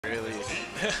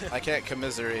I can't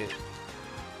commiserate.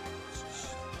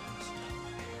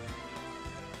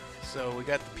 So we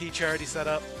got the Peach already set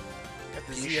up. Got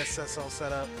the Peach. ZSS all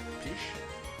set up. Peach?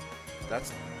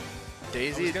 That's I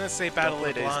Daisy. was gonna say Battle of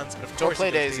the Daisy. Blondes, but of Don't course play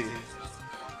it goes Daisy.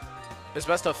 It's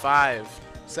best of 5.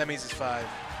 Semis is 5.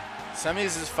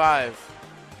 Semis is 5.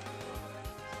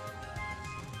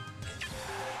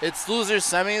 It's losers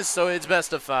semis, so it's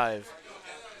best of 5.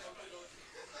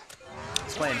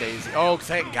 It's playing Daisy. Oh,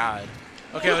 thank God.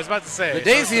 Okay, I was about to say. The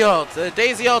Daisy ult. The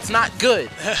Daisy ult's not good.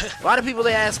 A lot of people,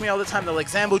 they ask me all the time, they're like,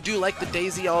 Zambo, do you like the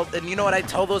Daisy ult? And you know what I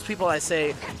tell those people? I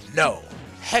say, no.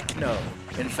 Heck no.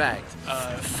 In fact.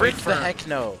 Freak the heck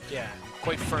no. Yeah,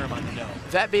 quite firm on the no.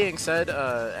 That being said,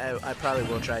 I probably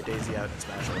will try Daisy out in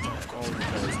Smash Ultimate, of course.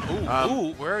 Because,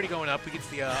 Ooh, we're already going up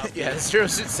against the yeah, Zero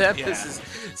Suit Samus is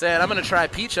saying, I'm going to try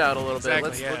Peach out a little bit.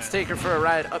 Let's take her for a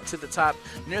ride up to the top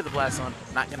near the Blast Zone.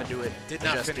 Not going to do it. Did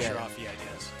not just finish yet. her off yet,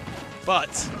 yes.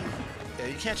 But yeah,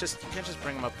 you can't just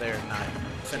bring him up there and not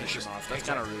finish him off. That's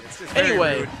kind of rude. It's very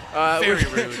Anyway, rude.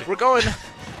 Very rude. we're going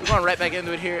right back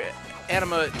into it here.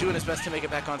 Anima doing his best to make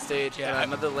it back on stage. Yeah,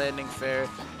 another landing fair.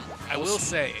 I will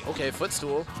say. Okay,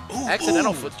 footstool. Ooh,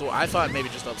 Accidental ooh. footstool. I thought maybe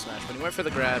just up smash, but he went for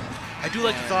the grab. I do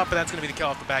like the thought, but that's going to be the kill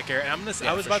off the back air. And I'm gonna.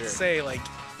 Yeah, I was for about sure. to say, like,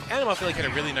 Anima I feel like had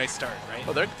a really nice start, right?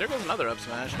 Oh, there goes another up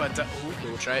smash. But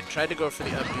Ooh, tried to go for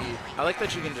the up B. I like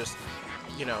that you can just,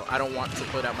 you know, I don't want to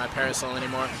put out my parasol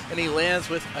anymore. And he lands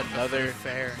with another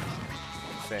fair,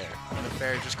 fair.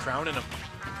 just crowning him.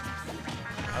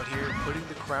 Out here putting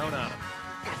the crown on him.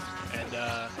 And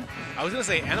I was gonna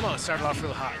say Anima started off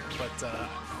real hot, but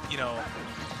you know,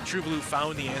 Trublue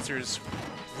found the answers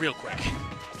real quick.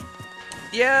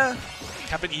 Yeah.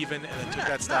 Kept it even and then took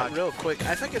that stock. Not real quick.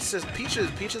 I think it's just Peach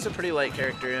is a pretty light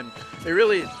character, and it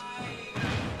really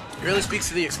speaks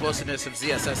to the explosiveness of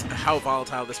ZSS, how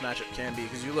volatile this matchup can be.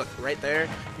 Because you look right there,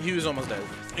 he was almost dead.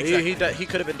 Exactly. He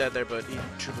could have been dead there, but he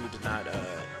truly did not.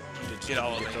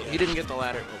 He didn't get the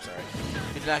ladder. Oh, sorry.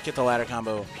 He did not get the ladder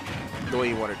combo the way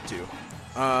he wanted to.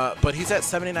 But he's at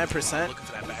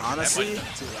 79%. Honestly,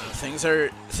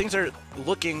 things are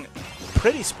looking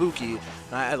pretty spooky.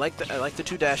 I like the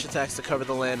 2 dash attacks to cover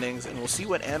the landings, and we'll see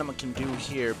what Anima can do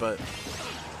here. But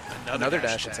another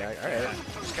dash attack. All right.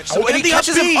 Oh, and he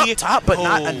catches him up top, but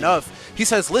not enough. He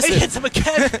says, "Listen." He hits him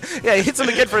again. Yeah, he hits him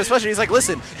again for his special. He's like,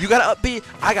 "Listen, you got to up B.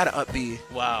 I got to up B."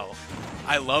 Wow,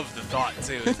 I love the thought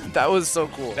too. That was so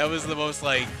cool. That was the most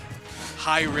like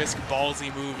high-risk,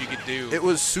 ballsy move you could do. It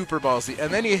was super ballsy,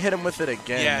 and then you hit him with it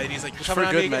again. Yeah, and he's like, just "Come for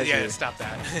on, good measure." measure. Yeah, stop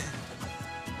that.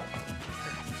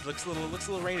 looks a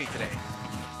little rainy today.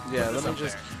 Yeah, let me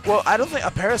just. Well, I don't think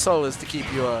a parasol is to keep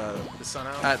you the sun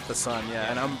out. at the sun. Yeah,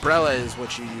 an umbrella is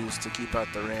what you use to keep out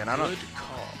the rain. I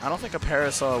don't think a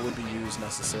parasol would be used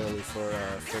necessarily for the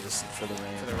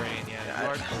rain. For the rain, yeah, you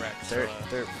are correct.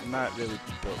 They're not really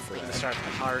built for We're gonna that. start the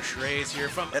harsh rays here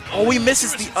from. And, oh, he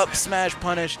misses the up smash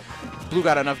punish. Blue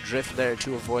got enough drift there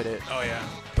to avoid it. Oh yeah.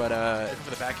 But looking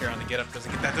for the back air on the get up.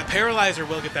 Doesn't get that. The paralyzer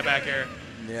will get that back air.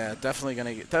 yeah, definitely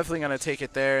gonna take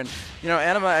it there. And you know,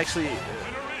 Anima actually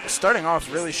starting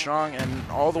off really strong and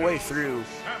all the way through.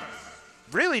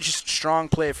 Really just strong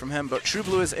play from him, but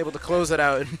Trublue is able to close it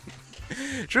out.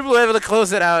 Trublue able to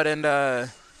close it out, and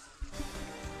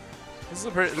this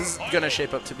is gonna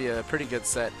shape up to be a pretty good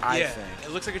set, I think.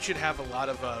 It looks like it should have a lot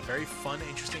of very fun,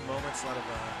 interesting moments. A lot of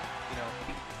you know,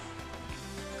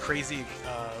 crazy.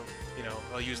 You know,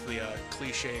 I'll use the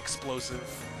cliche explosive.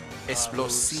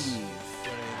 Explosive. Moves.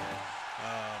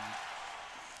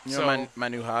 You know what my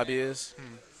new hobby is?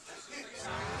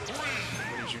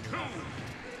 What is your new hobby?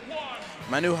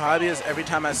 My new hobby is every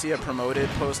time I see a promoted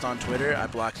post on Twitter, I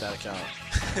block that account.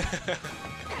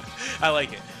 I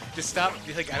like it. Just stop.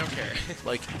 Like, I don't care.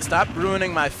 Like, stop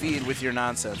ruining my feed with your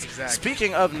nonsense. Exactly. Speaking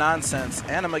Speaking of nonsense,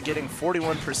 Anima getting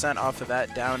 41% off of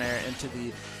that down air into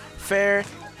the fair,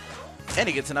 and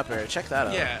he gets an up air. Check that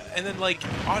out. Yeah, and then like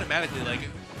automatically, like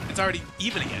it's already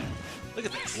even again. Look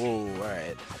at this. Whoa! All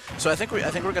right. So I think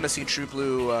we're gonna see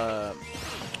Trublue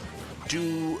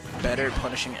do better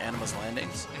punishing Anima's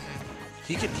landings.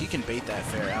 He can bait that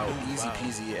fair out easy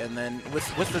peasy, and then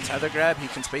with the tether grab, he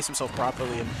can space himself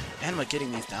properly. And Anima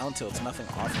getting these down tilts, nothing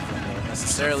off of him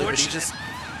necessarily, but he just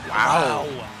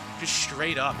just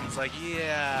straight up. He's like,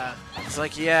 yeah. It's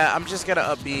like, yeah, I'm just gonna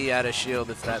up B out of shield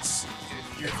if that's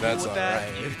Cool with all that?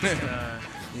 right. You're just gonna,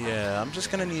 Yeah, I'm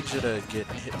just gonna need you to get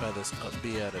hit by this up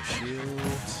B out of shield.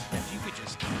 if you could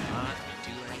just not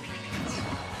do anything,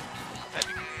 that'd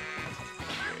be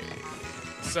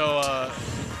great. So,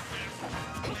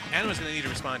 Anima's gonna need to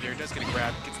respond here. Does get a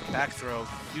grab, gets the back throw,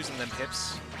 using them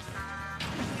hips.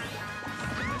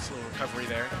 Nice little recovery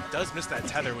there. Does miss that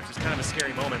tether, which was kind of a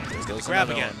scary moment. He's going to grab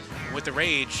again. With the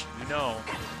rage, you know.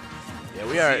 Yeah,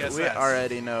 we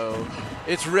already know.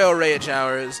 It's real rage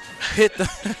hours. Hit the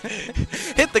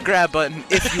hit the grab button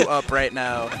if you up right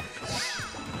now.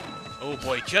 Oh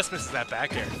boy, just misses that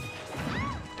back air.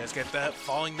 Does get that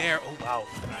falling there. Oh wow.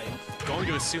 I'm going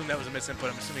to assume that was a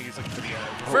misinput. I'm assuming he's looking for the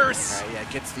reverse. Oh, right,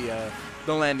 yeah, gets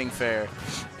the landing fair.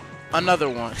 Another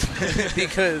one.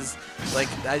 Because like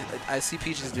I see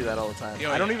Peaches do that all the time.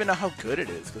 I don't even know how good it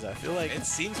is because I feel like it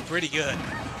seems pretty good.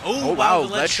 Oh wow,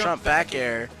 ledge trump back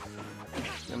air.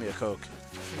 Give me a Coke.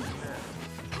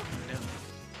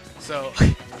 So,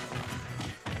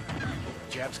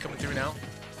 jab's coming through now.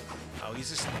 Oh,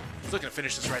 he's looking to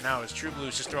finish this right now as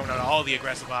Trublue's just throwing out all the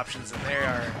aggressive options, and they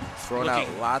are throwing out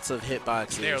lots of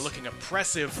hitboxes. They are looking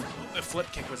oppressive. The flip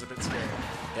kick was a bit scary.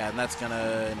 Yeah, and that's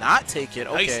gonna not take it.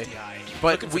 Okay, Nice DI.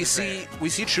 but we see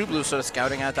Trublue sort of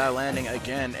scouting out that landing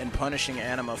again and punishing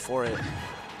Anima for it.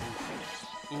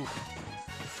 Ooh.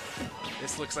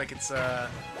 This looks like it's a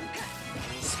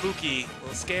little spooky, a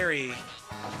little scary.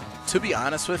 To be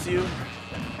honest with you,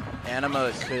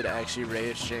 Anima could actually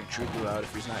rage jank Trublue out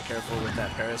if he's not careful with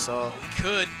that parasol. He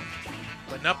could,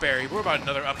 but an up air. We're about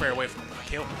another up air away from a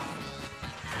kill.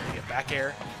 Get back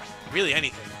air, really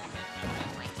anything.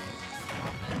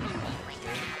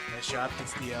 Okay, nice shot.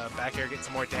 Gets the back air, gets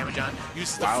some more damage on.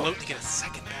 Uses the float to get a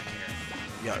second back air.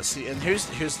 Yeah, see, and here's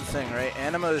the thing, right?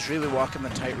 Anima is really walking the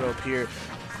tightrope here.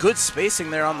 Good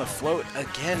spacing there on the float.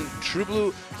 Again,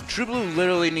 Trublue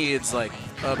literally needs like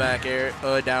a back air,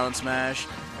 a down smash,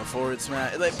 a forward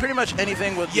smash. Like pretty much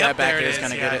anything with that back air is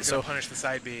gonna get it. So punish the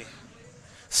side B.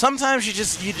 Sometimes you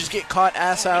just get caught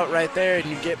ass out right there and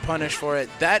you get punished for it.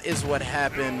 That is what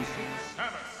happened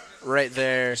right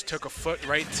there. Just took a foot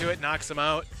right to it, knocks him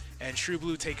out, and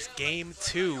Trublue takes game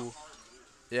 2.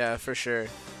 Yeah, for sure.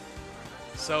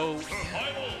 So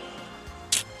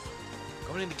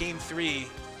going into game 3.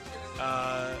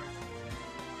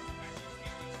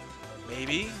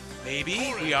 Maybe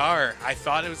we are. I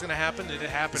thought it was going to happen. It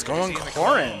happened. It's going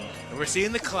Corrin. We're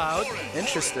seeing the cloud.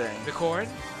 Interesting. The Corrin,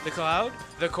 the cloud,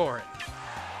 the Corrin.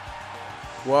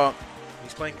 Well,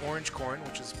 he's playing Orange Corrin,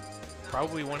 which is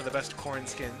probably one of the best Corrin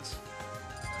skins.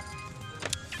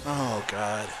 Oh,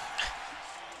 God.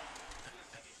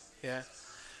 Yeah.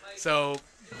 So,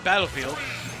 Battlefield.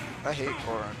 I hate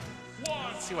Corrin.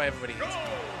 Let's see why everybody hates it.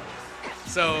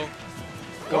 So,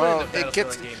 well, it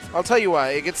gets. I'll tell you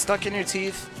why. It gets stuck in your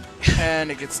teeth, and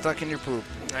it gets stuck in your poop.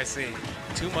 I see.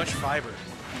 Too much fiber.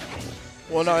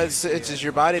 Well, no, it's just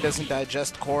your body doesn't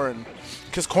digest corn,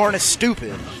 because corn is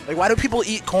stupid. Like, why do people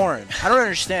eat corn? I don't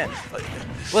understand. Like,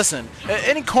 listen,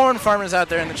 any corn farmers out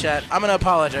there in the chat, I'm gonna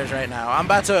apologize right now. I'm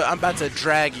about to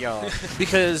drag y'all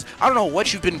because I don't know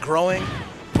what you've been growing.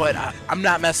 But I'm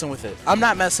not messing with it. I'm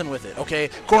not messing with it, okay?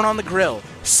 Corn on the grill,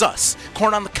 sus.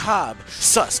 Corn on the cob,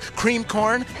 sus. Cream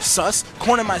corn, sus.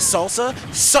 Corn in my salsa,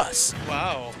 sus.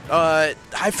 Wow. High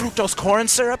fructose corn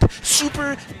syrup,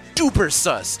 super duper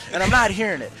sus. And I'm not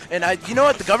hearing it. And you know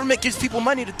what? The government gives people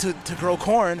money to grow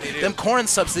corn. Them corn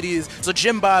subsidies, so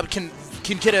Jim Bob can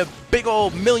get a big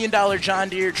old $1 million John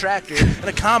Deere tractor and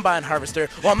a combine harvester.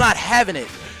 Well, I'm not having it.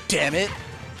 Damn it.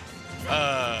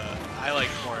 I like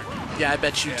corn. Yeah, I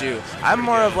bet you do. I'm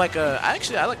more of like I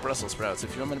like Brussels sprouts,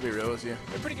 if you want me to be real with you.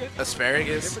 They're pretty good.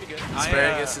 Asparagus. They're pretty good.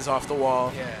 Asparagus is off the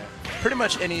wall. Yeah. Pretty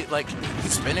much any, like,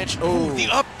 spinach. Oh. The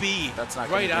up B. That's not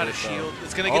right out of shield.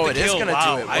 It's going to get the kill. It is going to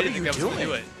do it. What I didn't think that was going to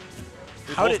do it.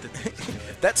 How did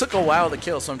that took a while to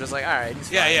kill, so I'm just like, all right, he's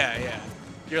fine. Yeah.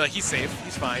 You're like, he's safe.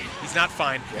 He's fine. He's not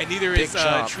fine. Yeah. And neither is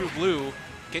Trublue.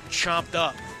 Get chomped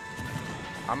up.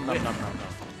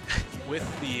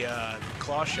 With the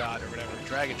claw shot or whatever,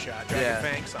 dragon shot, dragon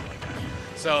fang, something like that.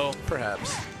 So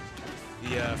perhaps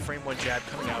the frame 1 jab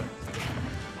coming out.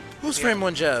 Who's frame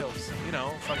 1 jab? Kills. You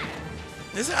know, fucking.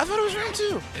 Is it? I thought it was frame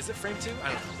 2. Is it frame 2?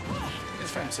 I don't know.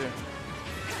 It's frame 2.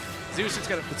 Zeus has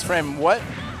got a. It's frame what?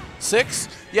 6?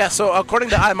 Yeah. So according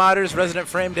to iModder's resident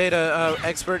frame data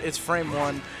expert, it's frame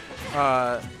 1.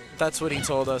 That's what he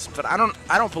told us, but I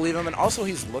don't believe him. And also,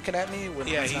 he's looking at me when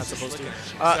he's not supposed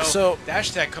to. So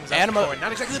dash tag comes out. Anima,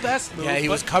 not exactly the best move. Yeah, he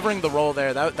was covering the roll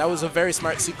there. That was a very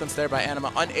smart sequence there by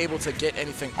Anima. Unable to get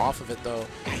anything off of it though.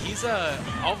 He's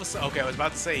all of a sudden. Okay, I was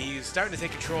about to say he's starting to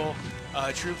take control.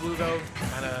 Trublue though,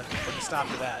 kind of putting a stop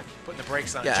to that, putting the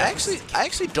brakes on. Yeah, I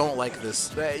actually don't like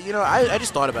this. You know, I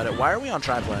just thought about it. Why are we on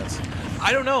triplats?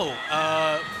 I don't know.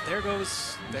 There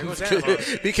goes Anima.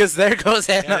 Because there goes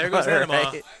Anima. Yeah, there goes Anima.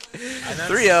 Right?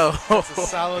 3-0. That's a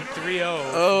solid 3-0.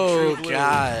 Oh,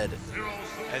 God.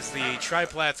 As the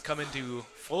triplats come into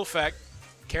full effect,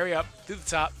 carry up, through the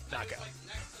top, knockout.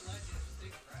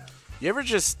 You ever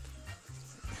just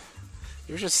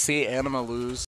see Anima lose?